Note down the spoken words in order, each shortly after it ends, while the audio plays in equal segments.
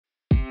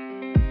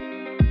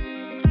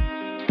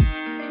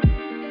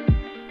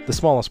the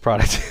smallest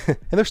product, and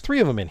there's 3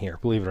 of them in here,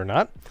 believe it or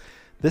not.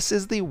 This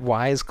is the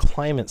Wyze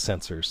climate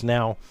sensors.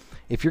 Now,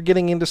 if you're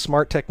getting into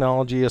smart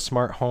technology, a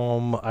smart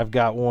home, I've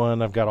got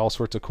one, I've got all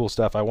sorts of cool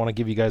stuff. I want to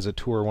give you guys a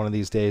tour one of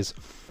these days.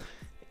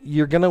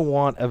 You're going to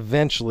want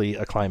eventually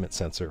a climate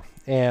sensor.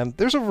 And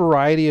there's a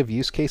variety of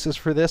use cases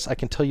for this. I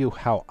can tell you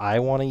how I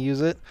want to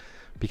use it,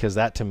 because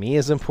that to me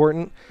is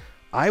important.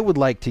 I would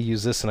like to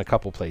use this in a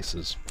couple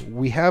places.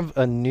 We have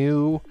a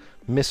new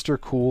Mr.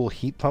 Cool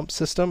heat pump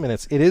system, and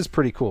it is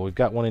pretty cool. We've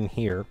got one in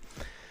here.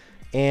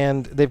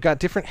 And they've got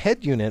different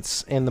head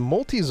units, and the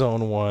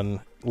multi-zone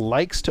one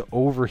likes to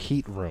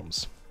overheat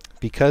rooms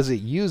because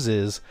it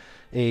uses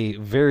a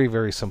very,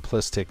 very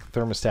simplistic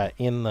thermostat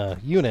in the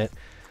unit.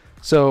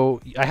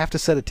 So I have to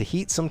set it to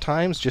heat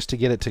sometimes just to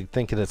get it to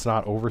think that it's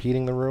not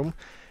overheating the room.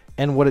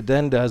 And what it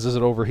then does is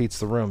it overheats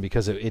the room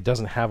because it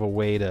doesn't have a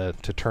way to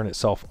turn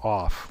itself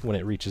off when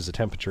it reaches a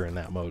temperature in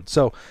that mode.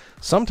 So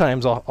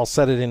sometimes I'll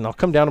set it in, I'll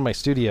come down to my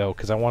studio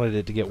because I wanted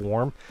it to get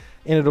warm,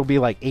 and it'll be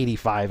like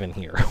 85 in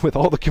here. With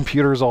all the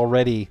computers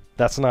already,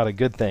 that's not a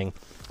good thing.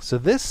 So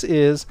this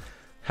is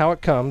how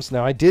it comes.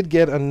 Now, I did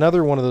get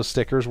another one of those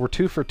stickers. We're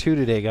 2 for 2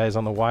 today, guys,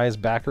 on the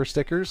Wyze backer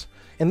stickers.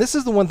 And this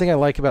is the one thing I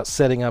like about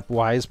setting up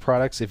Wyze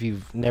products. If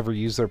you've never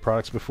used their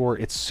products before,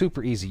 it's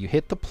super easy. You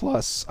hit the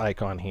plus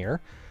icon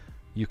here.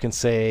 You can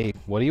say,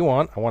 what do you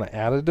want? I want to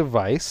add a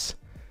device.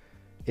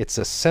 It's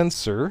a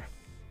sensor.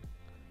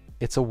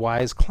 It's a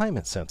Wyze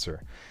climate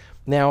sensor.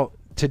 Now,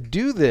 to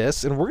do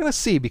this, and we're going to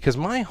see, because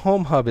my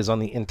Home Hub is on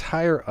the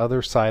entire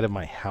other side of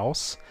my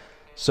house,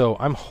 so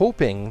I'm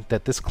hoping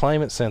that this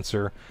climate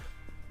sensor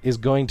is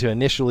going to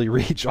initially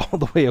reach all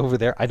the way over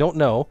there. I don't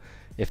know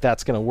if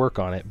that's going to work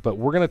on it, but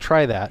we're going to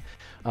try that.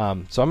 So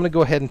I'm going to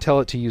go ahead and tell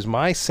it to use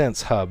my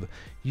Sense Hub.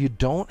 You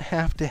don't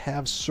have to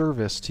have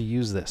service to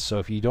use this. So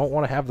if you don't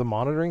want to have the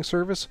monitoring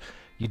service,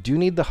 you do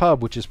need the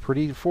hub, which is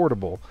pretty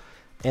affordable.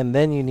 And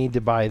then you need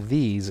to buy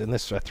these, and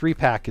this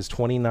 3-pack is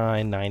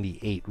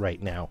 $29.98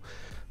 right now.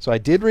 So I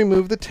did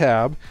remove the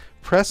tab.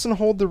 Press and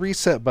hold the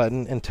reset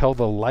button until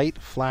the light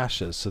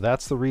flashes. So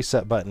that's the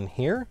reset button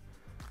here.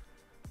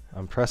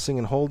 I'm pressing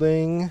and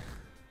holding.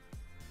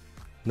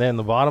 Then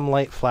the bottom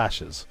light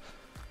flashes.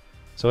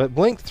 So it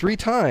blinked 3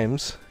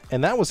 times,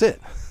 and that was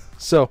it.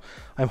 So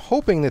I'm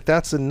hoping that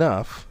that's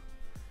enough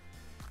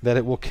that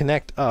it will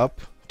connect up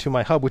to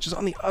my hub, which is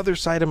on the other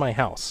side of my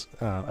house.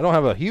 I don't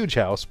have a huge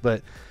house,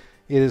 but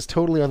it is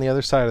totally on the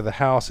other side of the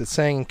house. It's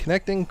saying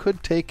connecting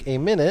could take a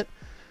minute.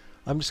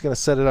 I'm just going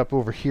to set it up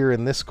over here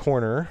in this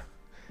corner.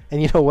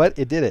 And you know what?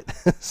 It did it.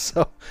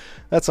 So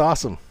that's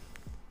awesome.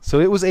 So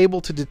it was able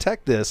to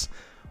detect this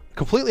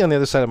completely on the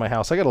other side of my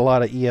house. I got a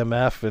lot of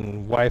EMF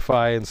and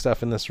Wi-Fi and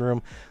stuff in this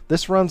room.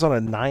 This runs on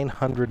a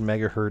 900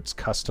 megahertz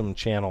custom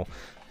channel.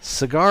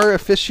 Cigar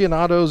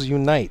aficionados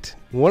unite.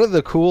 One of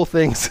the cool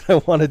things I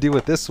want to do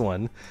with this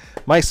one,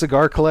 my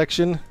cigar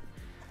collection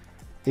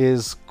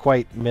is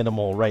quite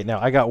minimal right now.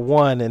 I got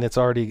one and it's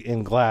already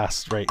in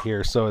glass right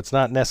here, so it's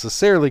not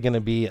necessarily going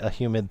to be a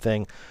humid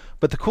thing.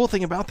 But the cool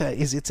thing about that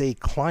is it's a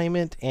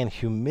climate and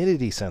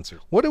humidity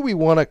sensor. What do we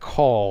want to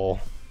call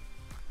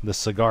the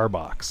cigar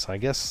box? I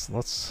guess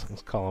let's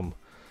call them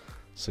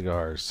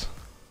cigars.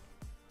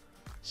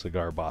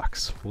 Cigar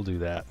box. We'll do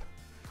that.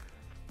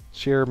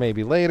 Share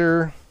maybe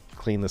later.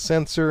 Clean the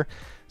sensor.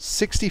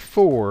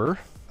 64.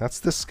 That's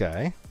this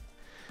guy.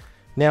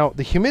 Now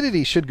the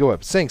humidity should go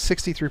up. It's saying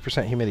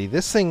 63% humidity.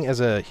 This thing as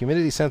a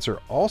humidity sensor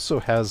also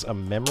has a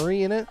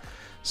memory in it,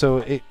 so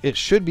it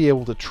should be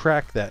able to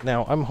track that.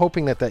 Now I'm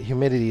hoping that that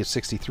humidity of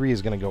 63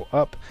 is going to go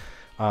up.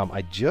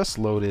 I just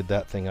loaded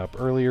that thing up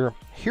earlier.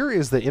 Here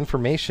is the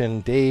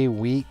information, day,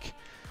 week.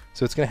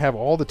 So it's going to have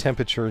all the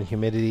temperature and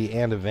humidity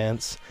and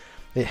events.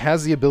 It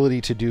has the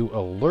ability to do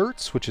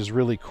alerts, which is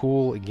really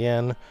cool.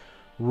 Again,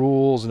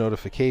 rules,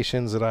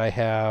 notifications that I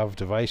have,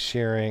 device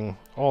sharing,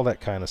 all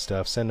that kind of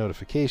stuff. Send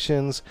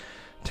notifications.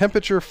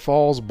 Temperature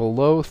falls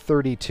below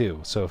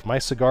 32. So if my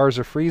cigars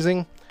are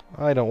freezing,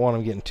 I don't want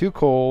them getting too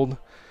cold.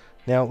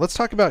 Now let's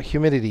talk about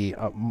humidity.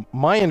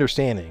 My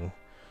understanding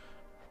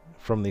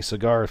from the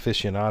cigar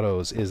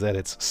aficionados is that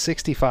it's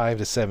 65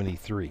 to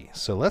 73.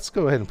 So let's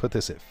go ahead and put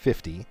this at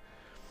 50.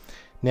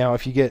 Now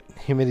if you get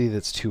humidity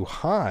that's too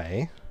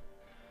high,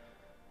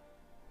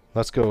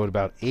 let's go at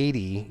about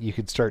 80, you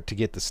could start to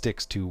get the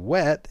sticks too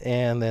wet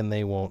and then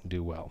they won't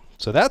do well.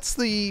 So that's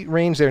the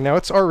range there. Now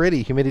it's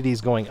already, humidity is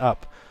going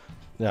up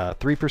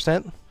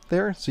 3%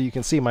 there. So you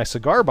can see my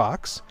cigar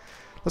box.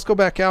 Let's go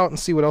back out and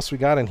see what else we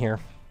got in here.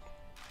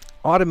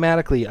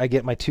 Automatically I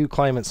get my 2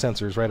 climate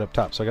sensors right up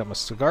top. So I got my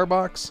cigar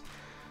box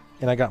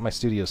and I got my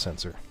studio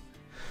sensor.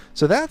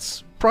 So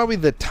that's probably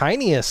the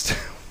tiniest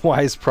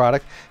Wyze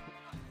product.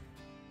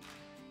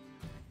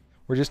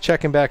 We're just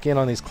checking back in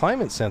on these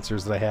climate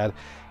sensors that I had.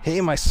 Hey,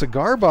 my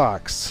cigar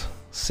box,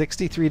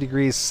 63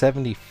 degrees,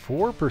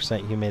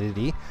 74%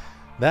 humidity.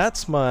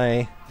 That's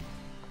my,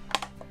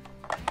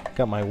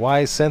 got my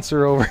Wyze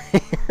sensor over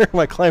here,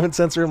 my climate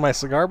sensor in my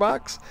cigar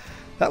box.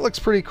 That looks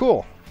pretty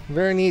cool.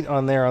 Very neat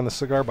on there on the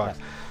cigar box.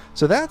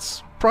 So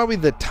that's probably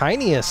the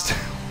tiniest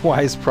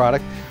Wyze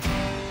product.